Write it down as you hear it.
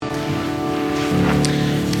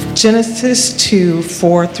Genesis 2,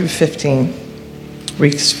 4 through 15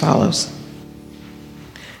 reads as follows.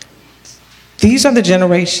 These are the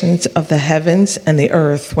generations of the heavens and the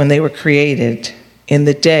earth when they were created, in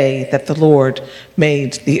the day that the Lord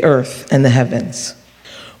made the earth and the heavens.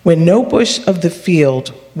 When no bush of the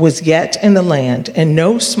field was yet in the land, and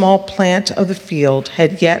no small plant of the field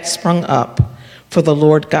had yet sprung up, for the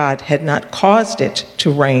Lord God had not caused it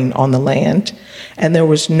to rain on the land, and there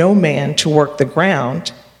was no man to work the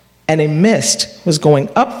ground, and a mist was going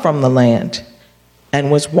up from the land, and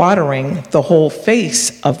was watering the whole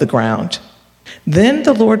face of the ground. Then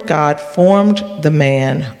the Lord God formed the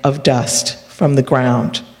man of dust from the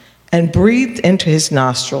ground, and breathed into his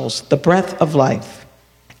nostrils the breath of life,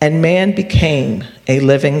 and man became a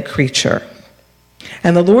living creature.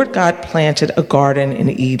 And the Lord God planted a garden in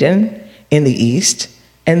Eden in the east,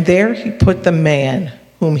 and there he put the man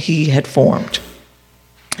whom he had formed.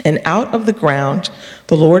 And out of the ground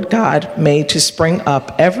the Lord God made to spring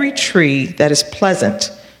up every tree that is pleasant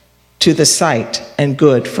to the sight and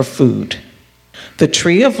good for food. The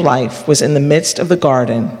tree of life was in the midst of the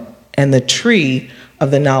garden, and the tree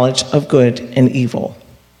of the knowledge of good and evil.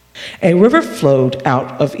 A river flowed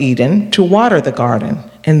out of Eden to water the garden,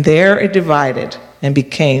 and there it divided and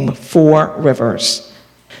became 4 rivers.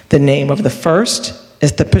 The name of the first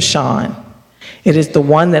is the Pishon. It is the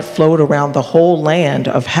one that flowed around the whole land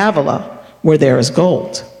of Havilah, where there is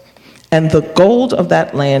gold. And the gold of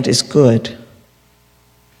that land is good.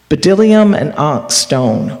 Bdellium and onyx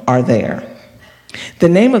stone are there. The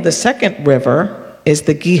name of the second river is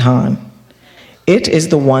the Gihon. It is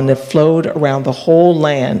the one that flowed around the whole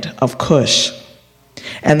land of Cush.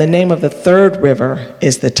 And the name of the third river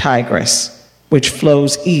is the Tigris, which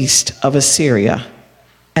flows east of Assyria.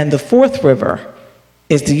 And the fourth river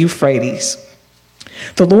is the Euphrates.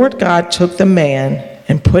 The Lord God took the man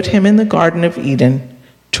and put him in the Garden of Eden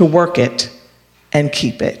to work it and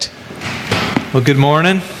keep it. Well, good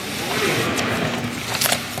morning.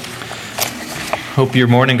 Hope your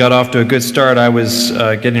morning got off to a good start. I was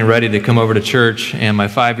getting ready to come over to church, and my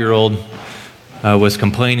 5-year-old was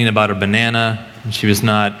complaining about her banana, and she was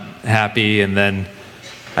not happy. And then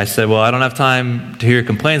I said, well, I don't have time to hear your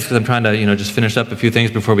complaints because I'm trying to, just finish up a few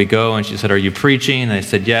things before we go. And she said, are you preaching? And I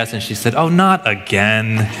said, yes. And she said, oh, not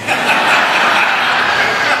again.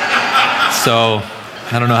 So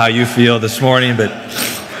I don't know how you feel this morning, but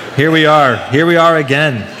here we are. Here we are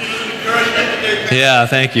again. Yeah,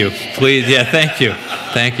 thank you. Please, yeah, thank you.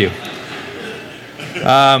 Thank you.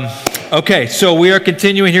 Okay, so we are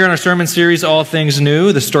continuing here in our sermon series, All Things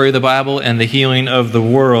New, the story of the Bible and the healing of the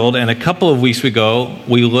world. And a couple of weeks ago,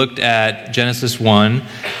 we looked at Genesis 1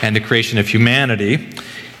 and the creation of humanity.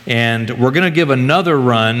 And we're going to give another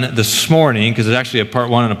run this morning, because there's actually a part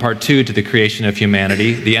 1 and a part 2 to the creation of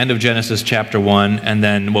humanity, the end of Genesis chapter 1, and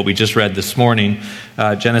then what we just read this morning,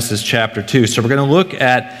 Genesis chapter 2. So we're going to look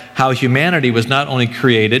at how humanity was not only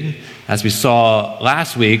created, as we saw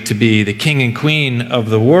last week, to be the king and queen of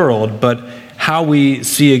the world, but how we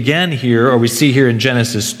see again here, or we see here in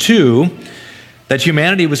Genesis 2, that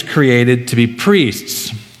humanity was created to be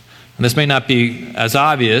priests. And this may not be as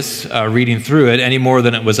obvious reading through it any more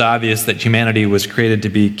than it was obvious that humanity was created to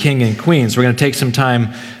be king and queen. So we're going to take some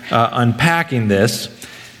time unpacking this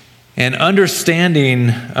and understanding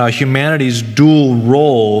humanity's dual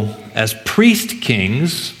role as priest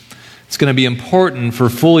kings. It's going to be important for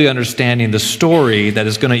fully understanding the story that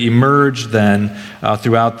is going to emerge then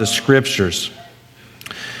throughout the scriptures.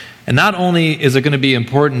 And not only is it going to be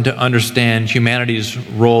important to understand humanity's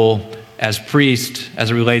role as priest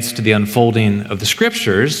as it relates to the unfolding of the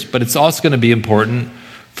scriptures, but it's also going to be important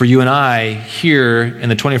for you and I here in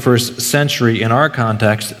the 21st century in our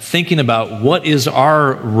context, thinking about what is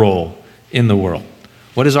our role in the world?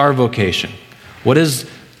 What is our vocation? What is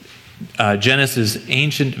Genesis'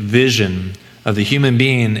 ancient vision of the human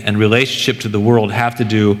being and relationship to the world have to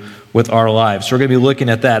do with our lives? So we're going to be looking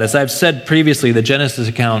at that. As I've said previously, the Genesis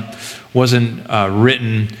account wasn't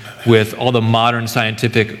written with all the modern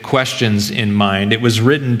scientific questions in mind. It was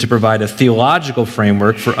written to provide a theological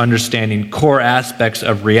framework for understanding core aspects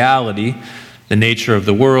of reality, the nature of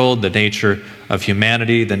the world, the nature of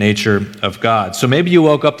humanity, the nature of God. So maybe you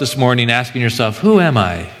woke up this morning asking yourself, who am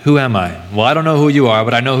I? Who am I? Well, I don't know who you are,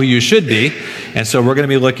 but I know who you should be. And so we're going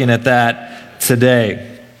to be looking at that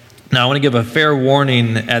today. Now, I want to give a fair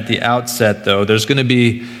warning at the outset, though. There's going to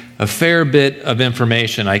be a fair bit of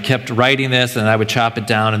information. I kept writing this, and I would chop it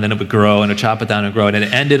down, and then it would grow, and I'd chop it down and grow, and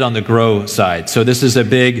it ended on the grow side. So this is a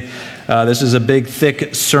big,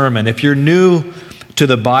 thick sermon. If you're new to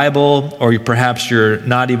the Bible, or perhaps you're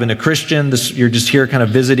not even a Christian, you're just here kind of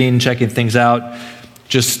visiting, checking things out,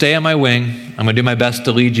 just stay on my wing. I'm going to do my best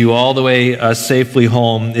to lead you all the way safely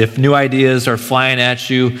home. If new ideas are flying at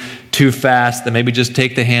you too fast, then maybe just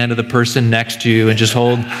take the hand of the person next to you and just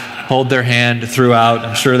hold their hand throughout.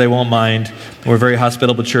 I'm sure they won't mind. We're a very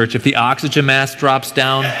hospitable church. If the oxygen mask drops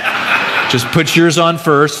down, just put yours on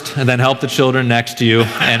first and then help the children next to you,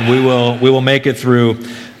 and we will make it through,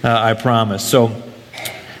 I promise. So,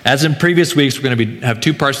 as in previous weeks, we're going to have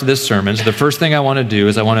two parts of this sermon. So the first thing I want to do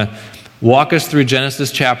is I want to walk us through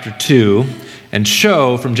Genesis chapter 2 and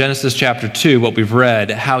show from Genesis chapter 2 what we've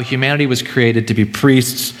read, how humanity was created to be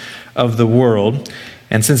priests of the world.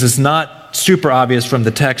 And since it's not super obvious from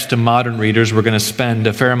the text to modern readers, we're going to spend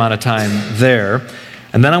a fair amount of time there.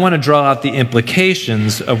 And then I want to draw out the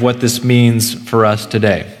implications of what this means for us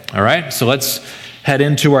today. All right? So let's head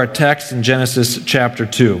into our text in Genesis chapter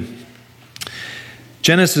 2.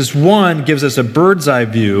 Genesis 1 gives us a bird's eye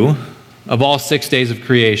view of all 6 days of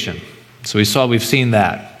creation. So we've seen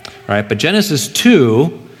that, right? But Genesis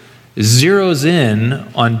 2 zeroes in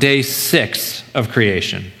on day 6 of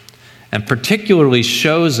creation and particularly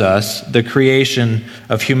shows us the creation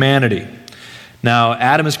of humanity. Now,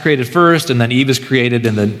 Adam is created first, and then Eve is created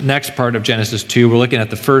in the next part of Genesis 2. We're looking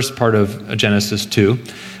at the first part of Genesis 2.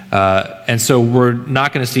 And so we're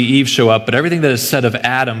not going to see Eve show up, but everything that is said of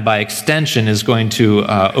Adam by extension is going to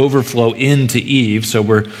overflow into Eve. So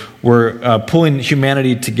we're pulling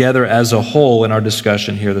humanity together as a whole in our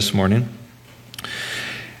discussion here this morning.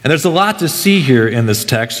 And there's a lot to see here in this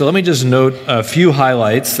text. So let me just note a few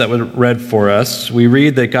highlights that were read for us. We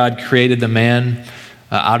read that God created the man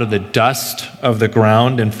out of the dust of the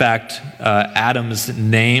ground. In fact, Adam's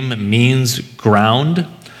name means ground.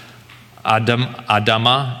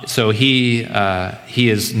 Adama. So he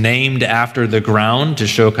is named after the ground to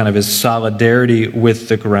show kind of his solidarity with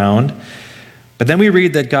the ground. But then we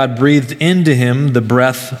read that God breathed into him the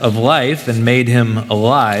breath of life and made him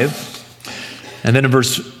alive. And then in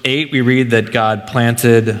verse 8 we read that God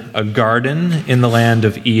planted a garden in the land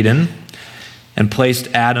of Eden and placed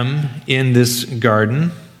Adam in this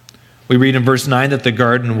garden. We read in verse 9 that the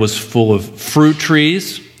garden was full of fruit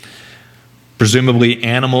trees, presumably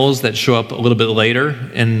animals that show up a little bit later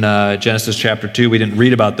in Genesis chapter 2. We didn't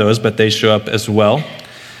read about those, but they show up as well.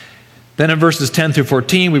 Then in verses 10 through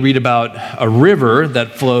 14, we read about a river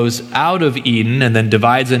that flows out of Eden and then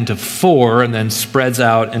divides into 4 and then spreads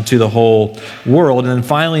out into the whole world. And then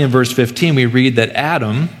finally in verse 15, we read that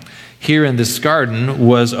Adam, here in this garden,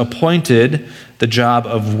 was appointed the job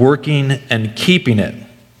of working and keeping it.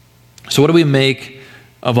 So what do we make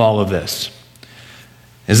of all of this?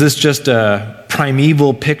 Is this just a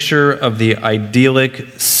primeval picture of the idyllic,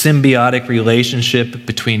 symbiotic relationship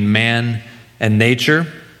between man and nature,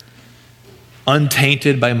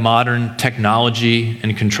 untainted by modern technology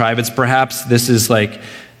and contrivance? Perhaps this is like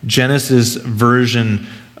Genesis' version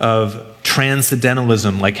of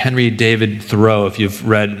transcendentalism, like Henry David Thoreau. If you've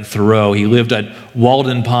read Thoreau, he lived at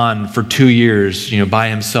Walden Pond for 2 years, by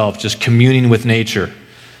himself, just communing with nature.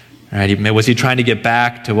 Right? Was he trying to get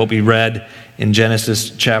back to what we read in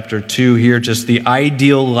Genesis chapter 2 here, just the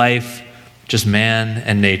ideal life, just man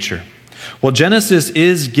and nature? Well, Genesis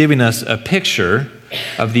is giving us a picture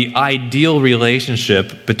of the ideal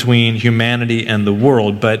relationship between humanity and the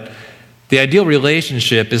world, but the ideal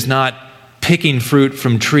relationship is not picking fruit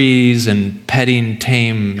from trees and petting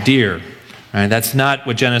tame deer. Right? That's not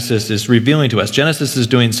what Genesis is revealing to us. Genesis is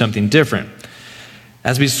doing something different.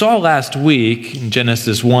 As we saw last week in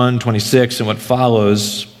Genesis 1:26 and what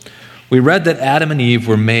follows, we read that Adam and Eve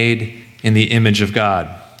were made in the image of God.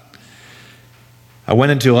 I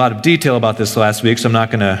went into a lot of detail about this last week, so I'm not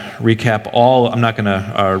going to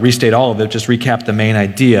restate all of it, just recap the main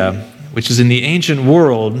idea, which is in the ancient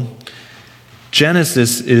world,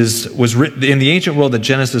 in the ancient world that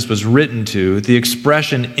Genesis was written to, the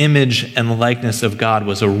expression image and likeness of God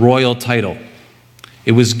was a royal title.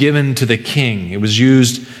 It was given to the king. It was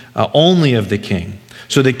used only of the king.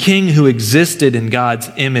 So the king who existed in God's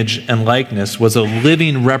image and likeness was a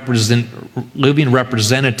living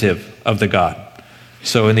representative of the God.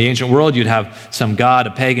 So in the ancient world, you'd have some god, a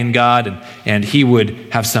pagan god, and he would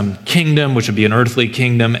have some kingdom, which would be an earthly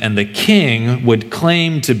kingdom, and the king would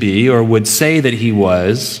claim to be, or would say that he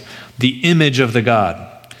was, the image of the god.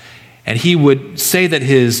 And he would say that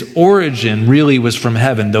his origin really was from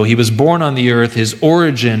heaven. Though he was born on the earth, his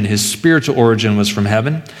spiritual origin was from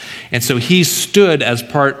heaven. And so he stood as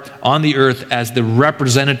part on the earth as the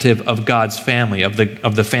representative of God's family, of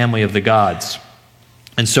the family of the gods.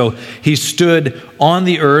 And so he stood on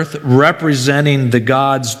the earth representing the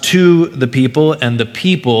gods to the people and the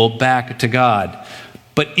people back to God.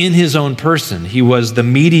 but in his own person. He was the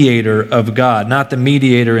mediator of God, not the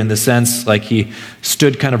mediator in the sense like he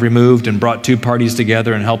stood kind of removed and brought two parties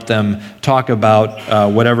together and helped them talk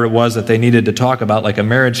about whatever it was that they needed to talk about, like a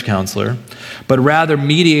marriage counselor, but rather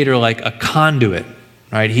mediator like a conduit,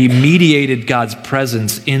 right? He mediated God's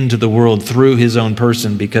presence into the world through his own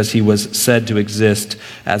person because he was said to exist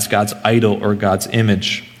as God's idol or God's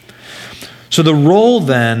image. So the role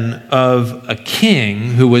then of a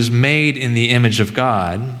king who was made in the image of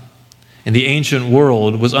God in the ancient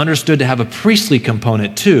world was understood to have a priestly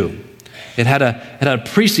component too. It had a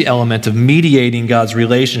priestly element of mediating God's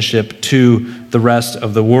relationship to the rest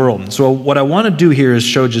of the world. So what I want to do here is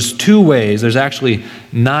show just two ways. There's actually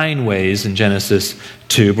 9 ways in Genesis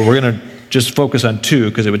 2, but we're going to just focus on 2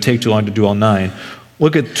 because it would take too long to do all 9.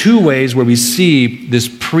 Look at 2 ways where we see this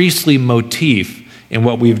priestly motif in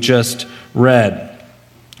what we've just read.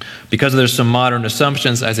 Because there's some modern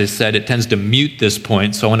assumptions, as I said, it tends to mute this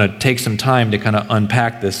point, so I want to take some time to kind of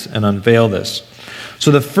unpack this and unveil this. So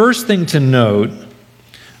the first thing to note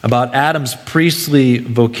about Adam's priestly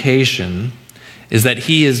vocation is that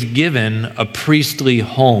he is given a priestly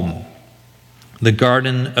home, the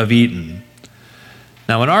Garden of Eden.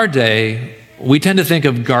 Now in our day, we tend to think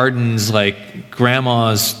of gardens like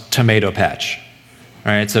grandma's tomato patch.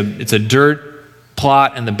 All right, it's a dirt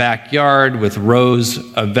plot in the backyard with rows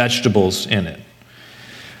of vegetables in it.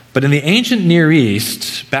 But in the ancient Near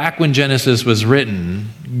East, back when Genesis was written,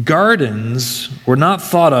 gardens were not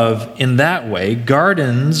thought of in that way.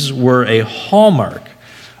 Gardens were a hallmark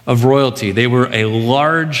of royalty. They were a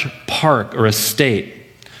large park or estate.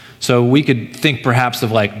 So we could think perhaps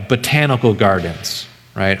of like botanical gardens,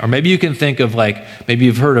 right? Or maybe you can think of like, maybe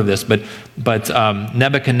you've heard of this, but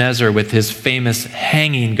Nebuchadnezzar with his famous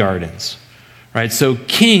hanging gardens. Right, so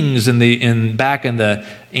kings back in the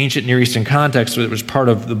ancient Near Eastern context, that was part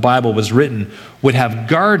of the Bible was written, would have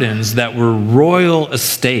gardens that were royal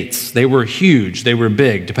estates. They were huge, they were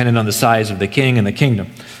big, depending on the size of the king and the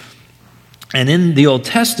kingdom. And in the Old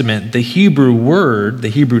Testament, the Hebrew word, the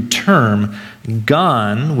Hebrew term,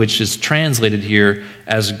 gan, which is translated here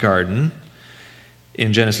as garden,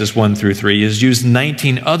 in Genesis 1 through 3, is used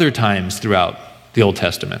 19 other times throughout the Old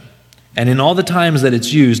Testament. And in all the times that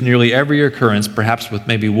it's used, nearly every occurrence, perhaps with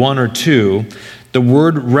maybe 1 or 2, the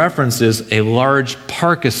word references a large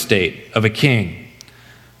park estate of a king.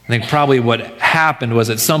 I think probably what happened was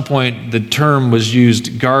at some point the term was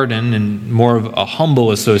used garden in more of a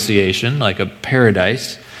humble association, like a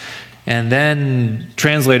paradise. And then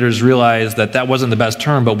translators realized that that wasn't the best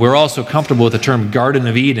term, but we're also comfortable with the term Garden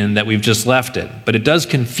of Eden that we've just left it. But it does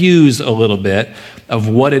confuse a little bit of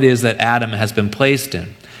what it is that Adam has been placed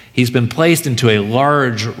in. He's been placed into a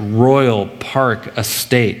large royal park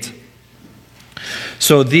estate.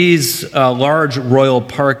 So these large royal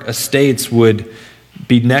park estates would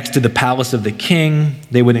be next to the palace of the king.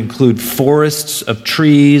 They would include forests of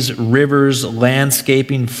trees, rivers,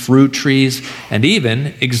 landscaping, fruit trees, and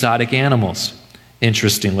even exotic animals,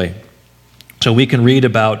 interestingly. So we can read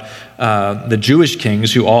about the Jewish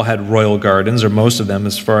kings who all had royal gardens, or most of them,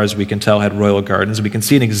 as far as we can tell, had royal gardens. We can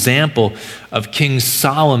see an example of King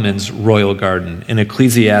Solomon's royal garden in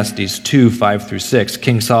Ecclesiastes 2, 5 through 6.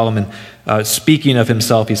 King Solomon, speaking of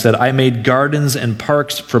himself, he said, "I made gardens and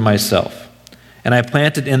parks for myself, and I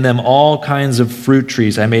planted in them all kinds of fruit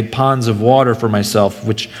trees. I made ponds of water for myself,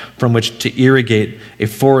 from which to irrigate a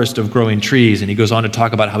forest of growing trees." And he goes on to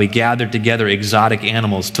talk about how he gathered together exotic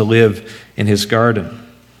animals to live in his garden.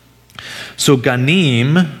 So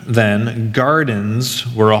ganim, then, gardens,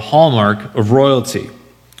 were a hallmark of royalty.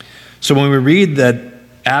 So when we read that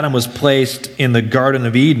Adam was placed in the Garden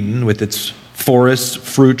of Eden with its forests,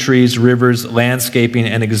 fruit trees, rivers, landscaping,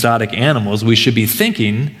 and exotic animals, we should be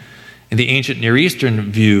thinking in the ancient Near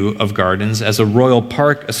Eastern view of gardens as a royal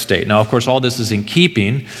park estate. Now, of course, all this is in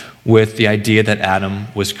keeping with the idea that Adam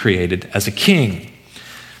was created as a king.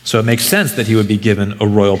 So it makes sense that he would be given a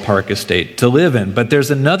royal park estate to live in. But there's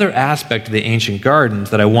another aspect of the ancient gardens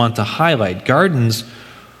that I want to highlight. Gardens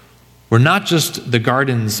were not just the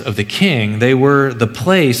gardens of the king, they were the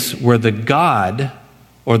place where the god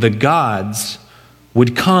or the gods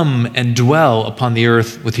would come and dwell upon the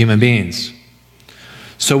earth with human beings.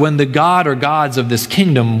 So when the god or gods of this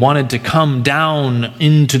kingdom wanted to come down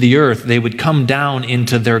into the earth, they would come down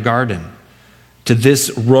into their garden, to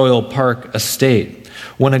this royal park estate.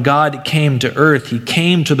 When a god came to earth, he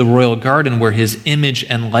came to the royal garden where his image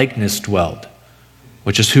and likeness dwelled,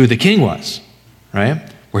 which is who the king was, right?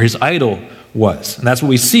 Where his idol was. And that's what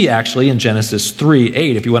we see actually in Genesis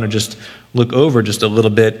 3:8. If you want to just look over just a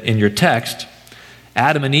little bit in your text,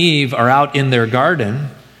 Adam and Eve are out in their garden,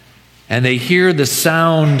 and they hear the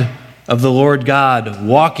sound of the Lord God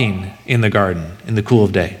walking in the garden in the cool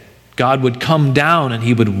of day. God would come down and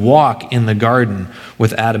he would walk in the garden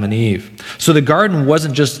with Adam and Eve. So the garden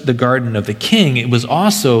wasn't just the garden of the king, it was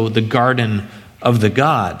also the garden of the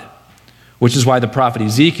God, which is why the prophet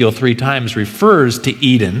Ezekiel 3 times refers to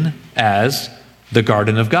Eden as the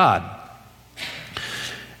garden of God.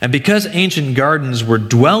 And because ancient gardens were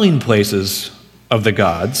dwelling places of the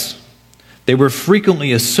gods, they were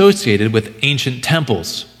frequently associated with ancient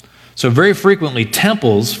temples. So very frequently,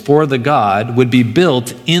 temples for the god would be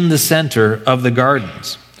built in the center of the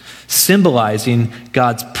gardens, symbolizing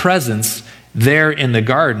God's presence there in the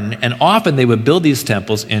garden. And often they would build these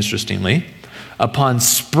temples, interestingly, upon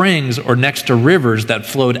springs or next to rivers that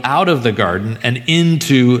flowed out of the garden and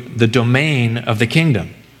into the domain of the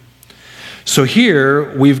kingdom. So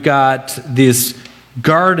here we've got this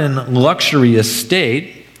garden luxury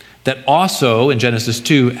estate that also, in Genesis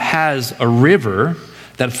 2, has a river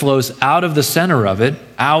that flows out of the center of it,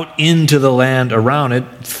 out into the land around it,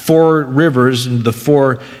 4 rivers in the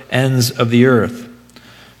 4 ends of the earth.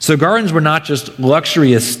 So gardens were not just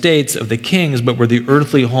luxury estates of the kings, but were the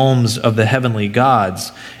earthly homes of the heavenly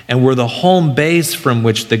gods, and were the home base from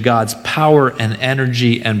which the gods' power and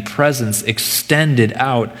energy and presence extended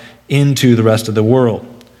out into the rest of the world.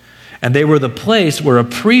 And they were the place where a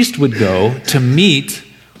priest would go to meet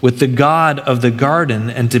with the God of the garden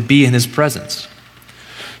and to be in his presence.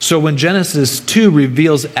 So when Genesis 2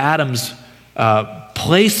 reveals Adam's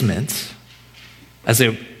placement as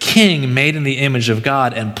a king made in the image of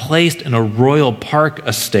God and placed in a royal park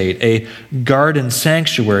estate, a garden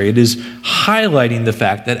sanctuary, it is highlighting the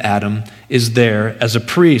fact that Adam is there as a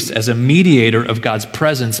priest, as a mediator of God's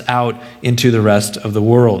presence out into the rest of the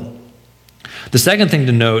world. The second thing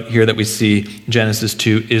to note here that we see in Genesis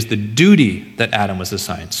 2 is the duty that Adam was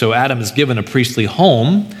assigned. So Adam is given a priestly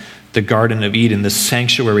home, the Garden of Eden, the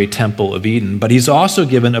sanctuary temple of Eden, but he's also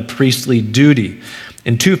given a priestly duty.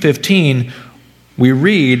 In 2:15, we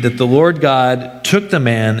read that the Lord God took the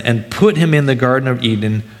man and put him in the Garden of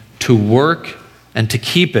Eden to work and to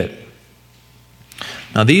keep it.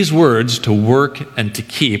 Now these words, to work and to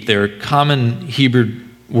keep, they're common Hebrew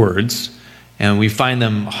words, and we find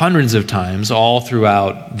them hundreds of times all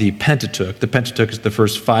throughout the Pentateuch. The Pentateuch is the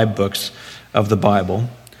first 5 books of the Bible.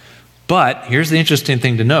 But here's the interesting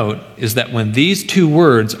thing to note, is that when these 2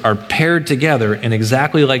 words are paired together in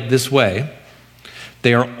exactly like this way,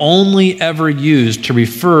 they are only ever used to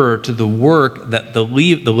refer to the work that the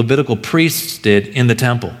Levitical priests did in the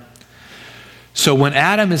temple. So when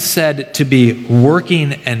Adam is said to be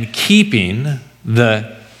working and keeping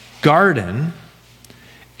the garden,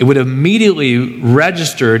 it would immediately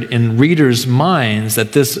registered in readers' minds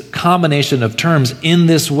that this combination of terms in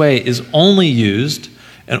this way is only used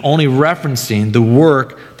and only referencing the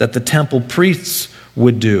work that the temple priests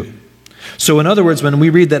would do. So in other words, when we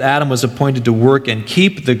read that Adam was appointed to work and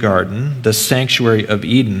keep the garden, the sanctuary of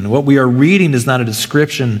Eden, what we are reading is not a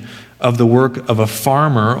description of the work of a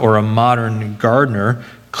farmer or a modern gardener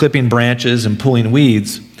clipping branches and pulling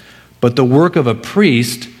weeds, but the work of a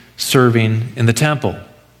priest serving in the temple.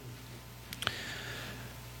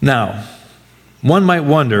 Now, one might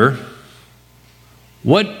wonder,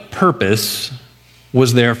 what purpose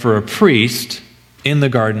was there for a priest in the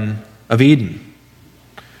Garden of Eden?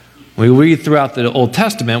 We read throughout the Old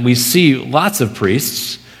Testament, we see lots of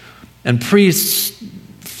priests, and priests,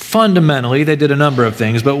 fundamentally, they did a number of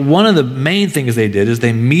things, but one of the main things they did is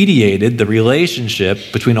they mediated the relationship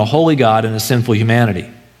between a holy God and a sinful humanity.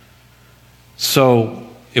 So,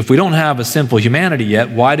 if we don't have a sinful humanity yet,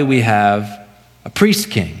 why do we have a priest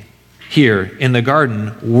king here in the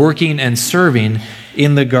garden working and serving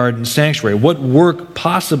in the garden sanctuary? What work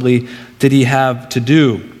possibly did he have to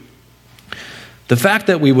do? The fact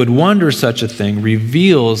that we would wonder such a thing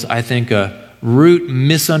reveals, I think, a root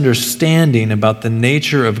misunderstanding about the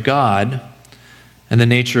nature of God and the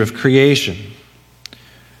nature of creation.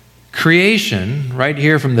 Creation, right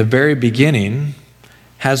here from the very beginning,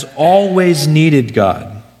 has always needed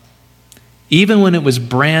God, even when it was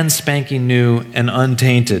brand spanking new and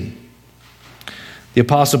untainted. The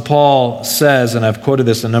Apostle Paul says, and I've quoted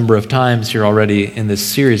this a number of times here already in this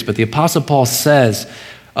series, but the Apostle Paul says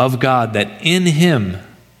of God that in him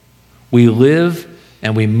we live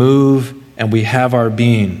and we move and we have our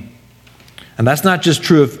being. And that's not just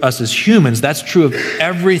true of us as humans, that's true of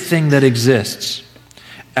everything that exists.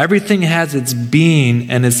 Everything has its being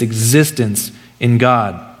and its existence in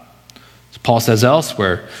God. As Paul says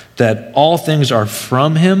elsewhere, that all things are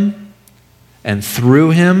from him and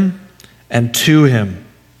through him and to him.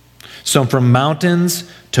 So from mountains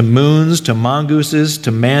to moons to mongooses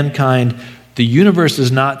to mankind, the universe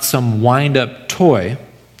is not some wind-up toy,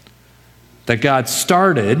 that God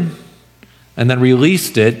started and then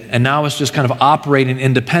released it, and now it's just kind of operating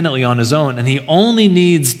independently on his own, and he only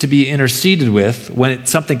needs to be interceded with when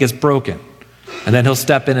something gets broken, and then he'll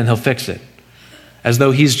step in and he'll fix it, as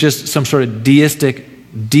though he's just some sort of deistic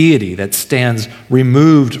deity that stands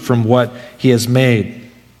removed from what he has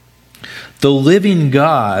made. The living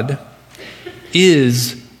God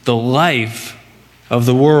is the life of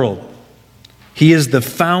the world. He is the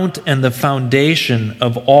fount and the foundation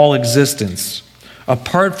of all existence.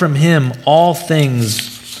 Apart from him, all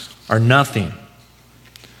things are nothing.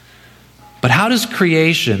 But how does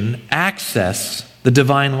creation access the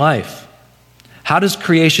divine life? How does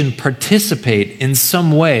creation participate in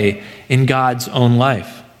some way in God's own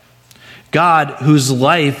life? God, whose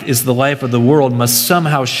life is the life of the world, must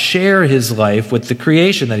somehow share his life with the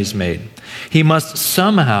creation that he's made. He must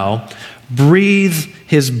somehow breathe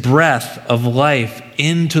his breath of life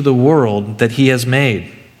into the world that he has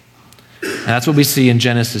made. And that's what we see in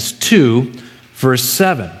Genesis 2, verse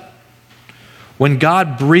 7. When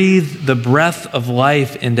God breathed the breath of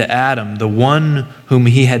life into Adam, the one whom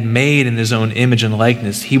he had made in his own image and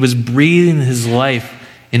likeness, he was breathing his life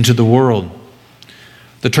into the world.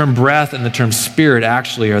 The term breath and the term spirit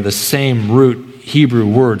actually are the same root Hebrew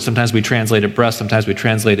word. Sometimes we translate it breath, sometimes we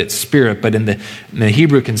translate it spirit, but in the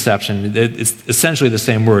Hebrew conception, it's essentially the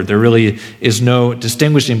same word. There really is no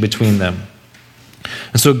distinguishing between them.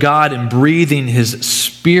 And so God, in breathing his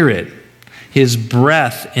spirit, his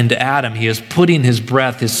breath into Adam, he is putting his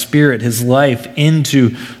breath, his spirit, his life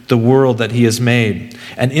into the world that he has made.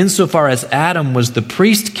 And insofar as Adam was the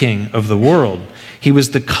priest king of the world, he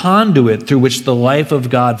was the conduit through which the life of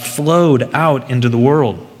God flowed out into the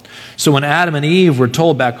world. So when Adam and Eve were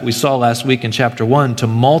told, back we saw last week in chapter 1, to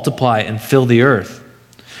multiply and fill the earth,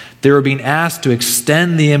 they were being asked to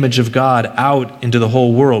extend the image of God out into the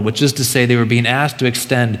whole world, which is to say they were being asked to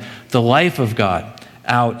extend the life of God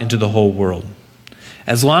out into the whole world.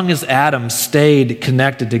 As long as Adam stayed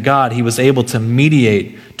connected to God, he was able to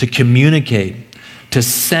mediate, to communicate, to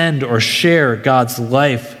send or share God's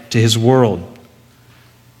life to his world.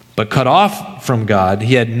 But cut off from God,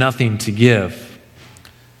 he had nothing to give.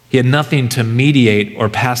 He had nothing to mediate or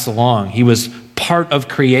pass along. He was part of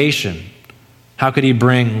creation. How could he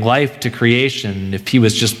bring life to creation if he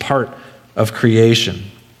was just part of creation?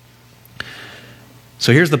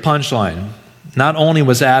 So here's the punchline. Not only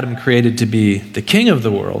was Adam created to be the king of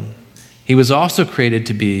the world, he was also created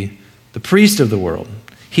to be the priest of the world.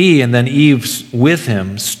 He, and then Eve with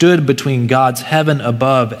him, stood between God's heaven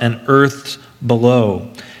above and earth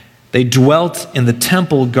below. They dwelt in the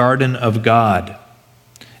temple garden of God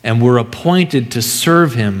and were appointed to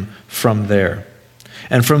serve him from there.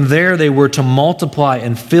 And from there they were to multiply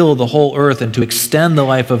and fill the whole earth and to extend the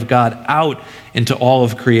life of God out into all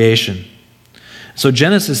of creation. So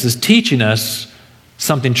Genesis is teaching us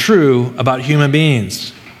something true about human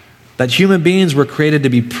beings, that human beings were created to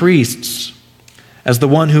be priests, as the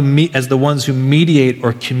ones who mediate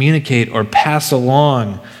or communicate or pass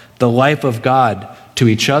along the life of God to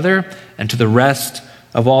each other and to the rest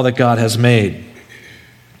of all that God has made.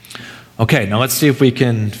 Okay, now let's see if we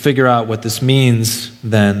can figure out what this means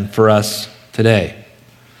then for us today.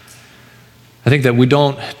 I think that we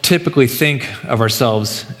don't typically think of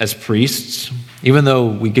ourselves as priests, even though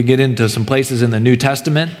we could get into some places in the New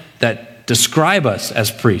Testament that describe us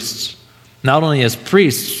as priests. Not only as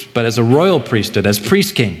priests, but as a royal priesthood, as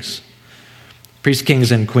priest kings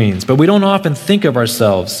and queens. But we don't often think of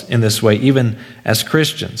ourselves in this way, even as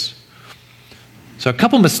Christians. So a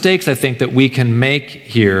couple mistakes I think that we can make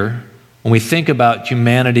here when we think about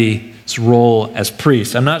humanity's role as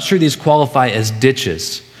priests. I'm not sure these qualify as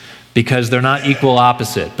ditches because they're not equal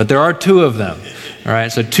opposite, but there are two of them. All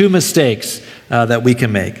right, so two mistakes that we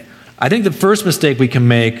can make. I think the first mistake we can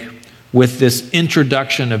make with this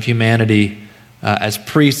introduction of humanity as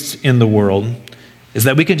priests in the world is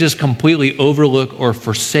that we can just completely overlook or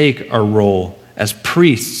forsake our role as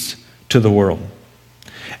priests to the world.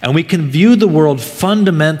 And we can view the world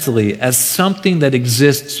fundamentally as something that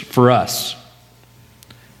exists for us,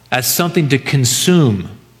 as something to consume,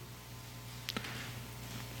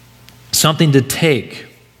 something to take.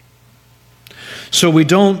 So we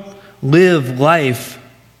don't live life,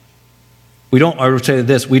 we don't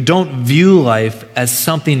view life as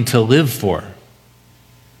something to live for,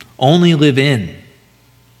 only live in.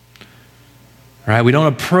 Right? We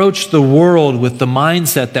don't approach the world with the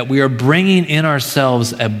mindset that we are bringing in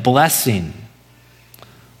ourselves a blessing,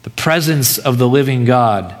 the presence of the living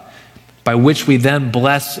God, by which we then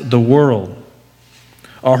bless the world.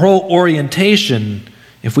 Our whole orientation,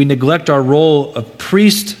 if we neglect our role of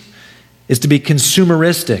priest, is to be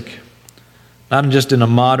consumeristic, not just in a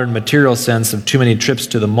modern material sense of too many trips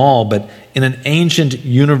to the mall, but in an ancient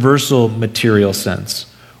universal material sense.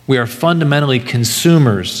 We are fundamentally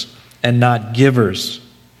consumers and not givers.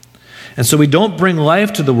 And so we don't bring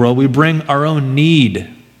life to the world, we bring our own need.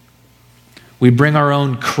 We bring our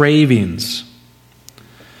own cravings.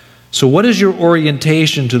 So what is your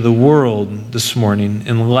orientation to the world this morning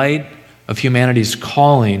in light of humanity's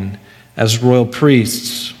calling as royal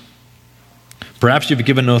priests? Perhaps you've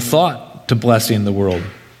given no thought to blessing the world,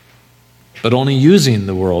 but only using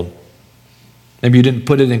the world. Maybe you didn't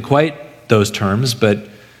put it in quite those terms, but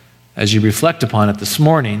as you reflect upon it this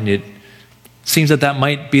morning, it seems that that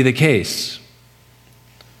might be the case.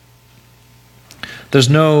 There's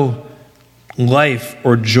no life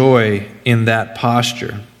or joy in that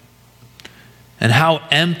posture. And how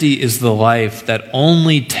empty is the life that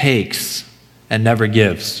only takes and never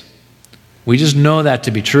gives? We just know that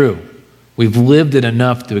to be true. We've lived it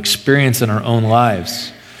enough to experience in our own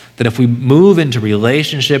lives that if we move into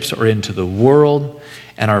relationships or into the world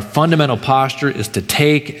and our fundamental posture is to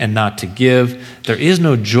take and not to give, there is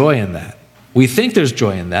no joy in that. We think there's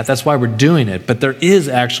joy in that. That's why we're doing it. But there is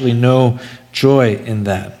actually no joy in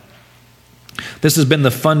that. This has been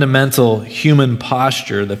the fundamental human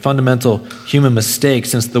posture, the fundamental human mistake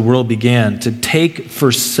since the world began, to take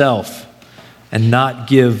for self and not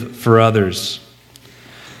give for others.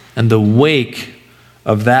 And the wake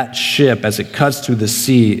of that ship as it cuts through the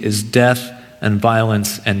sea is death and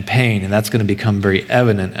violence and pain. And that's going to become very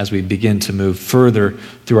evident as we begin to move further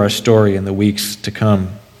through our story in the weeks to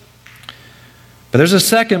come. But there's a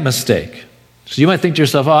second mistake. So you might think to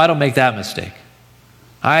yourself, oh, I don't make that mistake.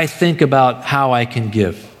 I think about how I can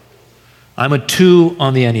give. I'm a 2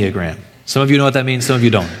 on the Enneagram. Some of you know what that means, some of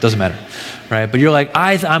you don't. It doesn't matter, right? But you're like,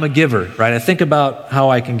 I'm a giver, right? I think about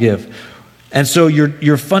how I can give. And so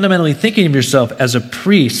you're fundamentally thinking of yourself as a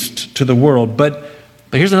priest to the world. But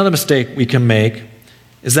here's another mistake we can make,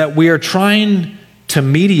 is that we are trying to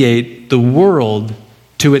mediate the world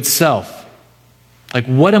to itself. Like,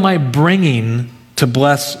 what am I bringing to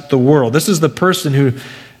bless the world? This is the person who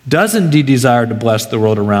does indeed desire to bless the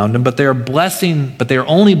world around them, but they are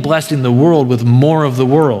only blessing the world with more of the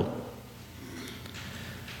world.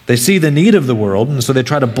 They see the need of the world, and so they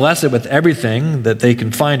try to bless it with everything that they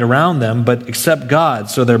can find around them, but except God.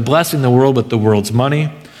 So they're blessing the world with the world's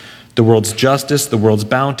money, the world's justice, the world's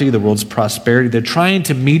bounty, the world's prosperity. They're trying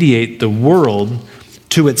to mediate the world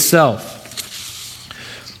to itself.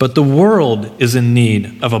 But the world is in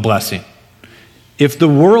need of a blessing. If the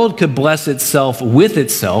world could bless itself with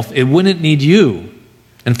itself, it wouldn't need you.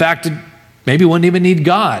 In fact, it maybe wouldn't even need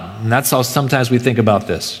God. And that's how sometimes we think about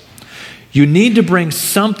this. You need to bring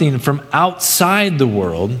something from outside the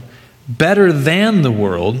world, better than the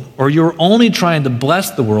world, or you're only trying to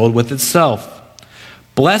bless the world with itself.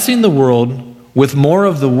 Blessing the world with more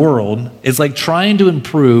of the world is like trying to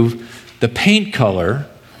improve the paint color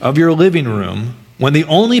of your living room when the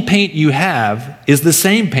only paint you have is the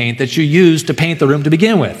same paint that you used to paint the room to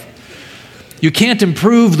begin with. You can't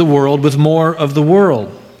improve the world with more of the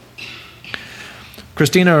world.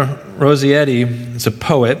 Christina Rosietti is a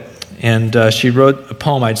poet, and she wrote a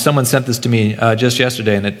poem. Someone sent this to me just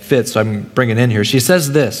yesterday, and it fits, so I'm bringing it in here. She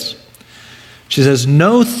says this. She says,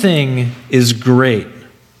 "No thing is great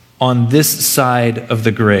on this side of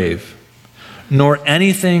the grave, nor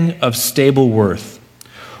anything of stable worth.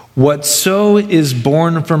 What so is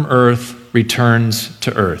born from earth returns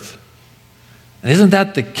to earth." And isn't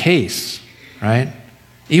that the case, right?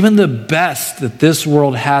 Even the best that this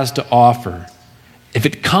world has to offer, if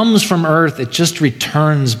it comes from earth, it just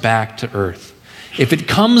returns back to earth. If it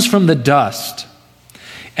comes from the dust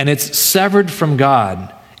and it's severed from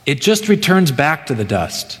God, it just returns back to the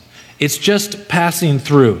dust. It's just passing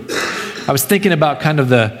through. I was thinking about kind of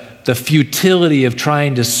the futility of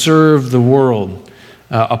trying to serve the world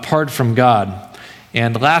apart from God.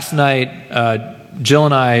 And last night, Jill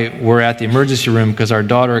and I were at the emergency room because our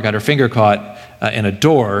daughter got her finger caught in a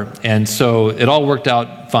door, and so it all worked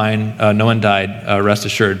out fine. No one died, rest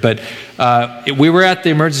assured. But we were at the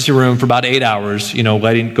emergency room for about 8 hours,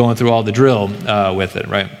 going through all the drill with it,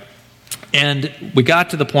 right? And we got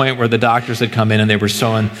to the point where the doctors had come in and they were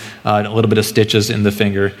sewing a little bit of stitches in the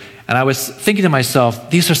finger. And I was thinking to myself,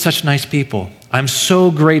 these are such nice people. I'm so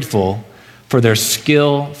grateful for their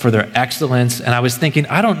skill, for their excellence. And I was thinking,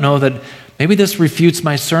 I don't know that maybe this refutes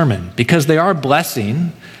my sermon, because they are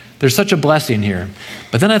blessing. There's such a blessing here.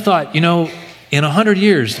 But then I thought, in 100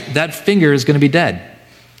 years, that finger is going to be dead.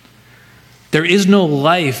 There is no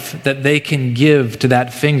life that they can give to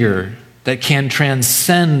that finger that can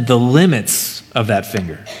transcend the limits of that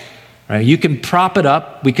finger, right? You can prop it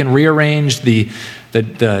up. We can rearrange the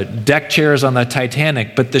deck chairs on the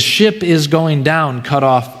Titanic, but the ship is going down, cut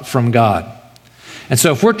off from God. And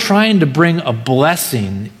so if we're trying to bring a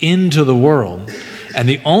blessing into the world, and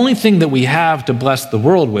the only thing that we have to bless the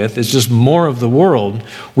world with is just more of the world,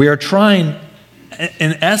 we are trying,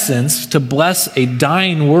 in essence, to bless a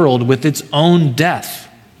dying world with its own death.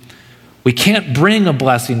 We can't bring a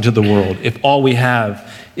blessing to the world if all we have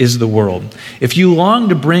is the world. If you long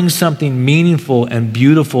to bring something meaningful and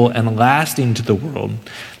beautiful and lasting to the world,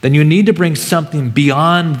 then you need to bring something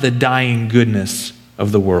beyond the dying goodness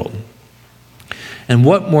of the world. And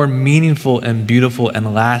what more meaningful and beautiful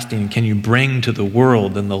and lasting can you bring to the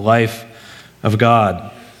world than the life of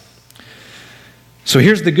God? So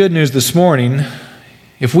here's the good news this morning.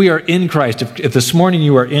 If we are in Christ, if this morning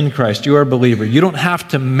you are in Christ, you are a believer, you don't have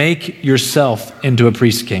to make yourself into a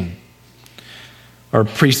priest king or a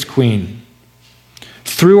priest queen.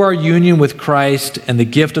 Through our union with Christ and the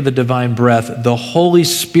gift of the divine breath, the Holy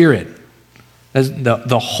Spirit,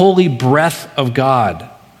 the holy breath of God,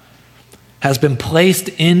 has been placed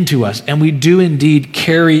into us, and we do indeed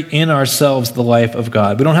carry in ourselves the life of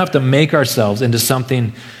God. We don't have to make ourselves into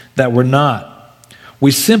something that we're not. We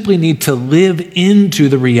simply need to live into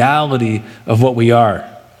the reality of what we are.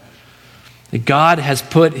 That God has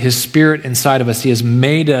put His Spirit inside of us. He has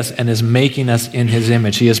made us and is making us in His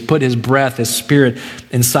image. He has put His breath, His Spirit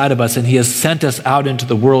inside of us, and He has sent us out into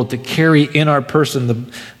the world to carry in our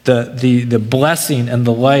person the blessing and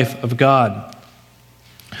the life of God.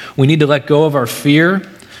 We need to let go of our fear.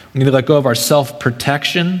 We need to let go of our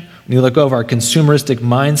self-protection. We need to let go of our consumeristic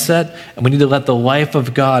mindset. And we need to let the life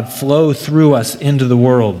of God flow through us into the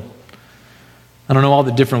world. I don't know all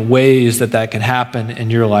the different ways that can happen in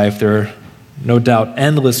your life. There are no doubt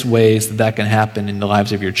endless ways that can happen in the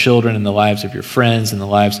lives of your children, in the lives of your friends, in the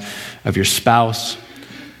lives of your spouse,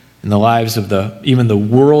 in the lives of even the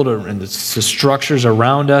world and the structures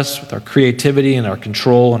around us with our creativity and our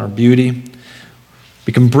control and our beauty.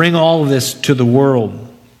 We can bring all of this to the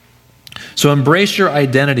world. So embrace your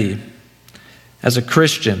identity as a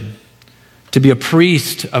Christian, to be a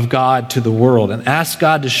priest of God to the world, and ask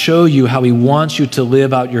God to show you how He wants you to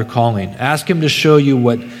live out your calling. Ask Him to show you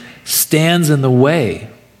what stands in the way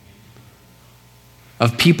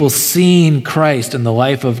of people seeing Christ and the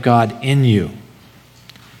life of God in you.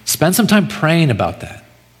 Spend some time praying about that.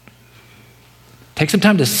 Take some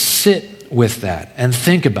time to sit with that and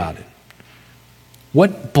think about it.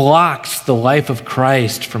 What blocks the life of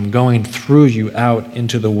Christ from going through you out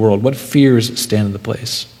into the world? What fears stand in the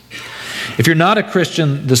place? If you're not a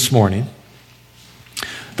Christian this morning,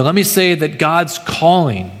 then let me say that God's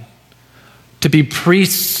calling to be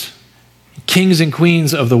priests, kings and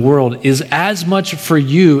queens of the world is as much for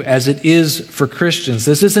you as it is for Christians.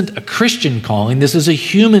 This isn't a Christian calling. This is a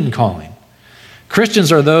human calling. Christians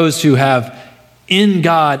are those who have, in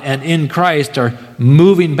God and in Christ, are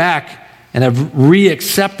moving back and have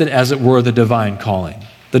re-accepted, as it were, the divine calling,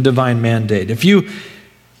 the divine mandate. If you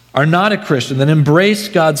are not a Christian, then embrace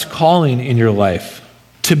God's calling in your life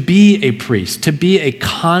to be a priest, to be a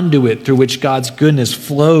conduit through which God's goodness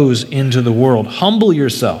flows into the world. Humble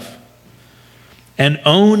yourself and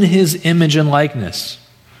own His image and likeness.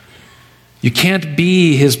 You can't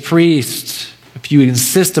be His priest if you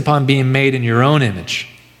insist upon being made in your own image.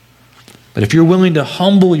 But if you're willing to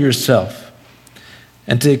humble yourself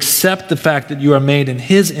and to accept the fact that you are made in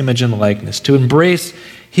His image and likeness, to embrace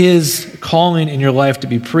His calling in your life to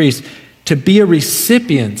be priest, to be a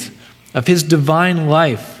recipient of His divine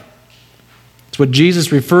life. It's what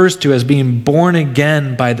Jesus refers to as being born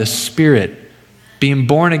again by the Spirit, being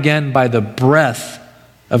born again by the breath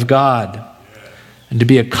of God, and to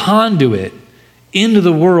be a conduit into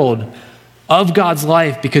the world of God's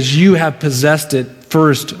life because you have possessed it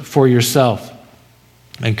first for yourself.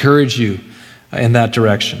 I encourage you in that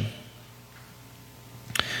direction.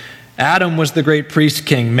 Adam was the great priest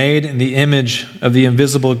king, made in the image of the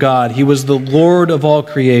invisible God. He was the Lord of all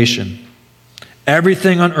creation.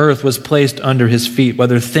 Everything on earth was placed under His feet,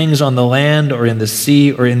 whether things on the land or in the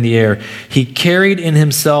sea or in the air. He carried in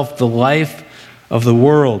Himself the life of the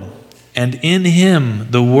world, and in Him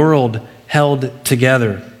the world held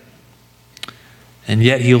together. And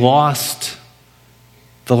yet He lost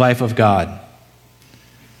the life of God.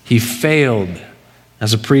 He failed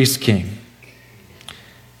as a priest king.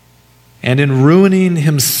 And in ruining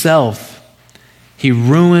Himself, He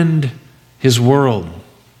ruined His world.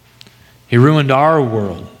 He ruined our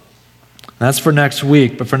world. That's for next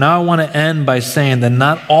week. But for now, I want to end by saying that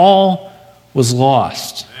not all was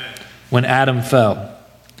lost when Adam fell,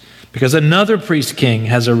 because another priest king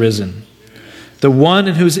has arisen, the one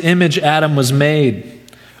in whose image Adam was made.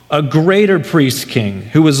 a greater priest king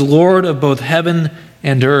who is Lord of both heaven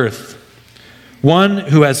and earth, one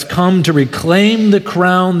who has come to reclaim the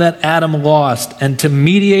crown that Adam lost and to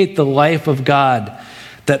mediate the life of God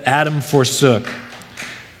that Adam forsook.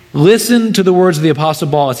 Listen to the words of the Apostle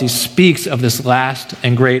Paul as he speaks of this last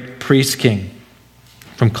and great priest king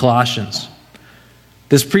from Colossians.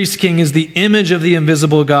 This priest king is the image of the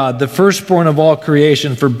invisible God, the firstborn of all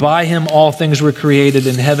creation, for by him all things were created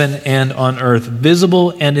in heaven and on earth,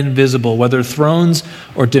 visible and invisible, whether thrones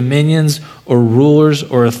or dominions or rulers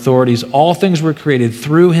or authorities. All things were created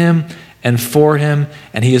through him and for him,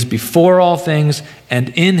 and he is before all things, and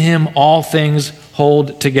in him all things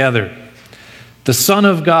hold together. The Son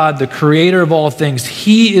of God, the creator of all things,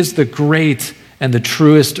 he is the great and the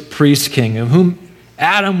truest priest king, of whom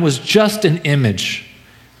Adam was just an image.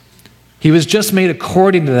 He was just made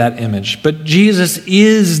according to that image, but Jesus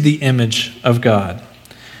is the image of God.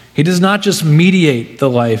 He does not just mediate the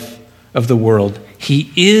life of the world,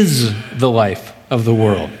 he is the life of the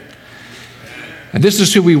world. And this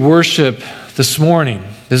is who we worship this morning.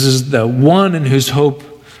 This is the one in whose hope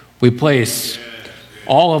we place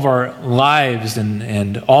all of our lives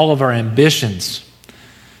and all of our ambitions.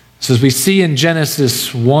 So as we see in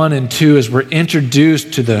Genesis 1 and 2, as we're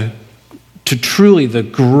introduced to truly the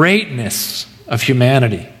greatness of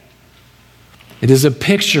humanity. It is a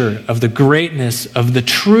picture of the greatness of the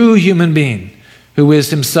true human being who is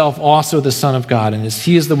himself also the Son of God. And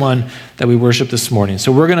he is the one that we worship this morning.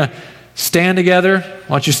 So we're going to stand together.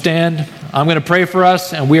 Why don't you stand? I'm going to pray for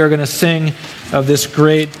us, and we are going to sing of this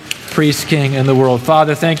great priest king in the world.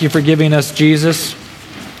 Father, thank you for giving us Jesus.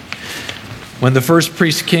 When the first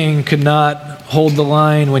priest king could not hold the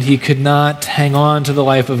line, when he could not hang on to the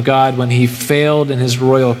life of God, when he failed in his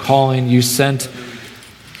royal calling, you sent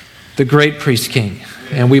the great priest king.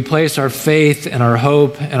 And we place our faith and our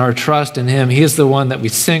hope and our trust in him. He is the one that we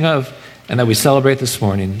sing of and that we celebrate this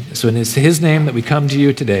morning. So it is his name that we come to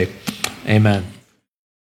you today. Amen.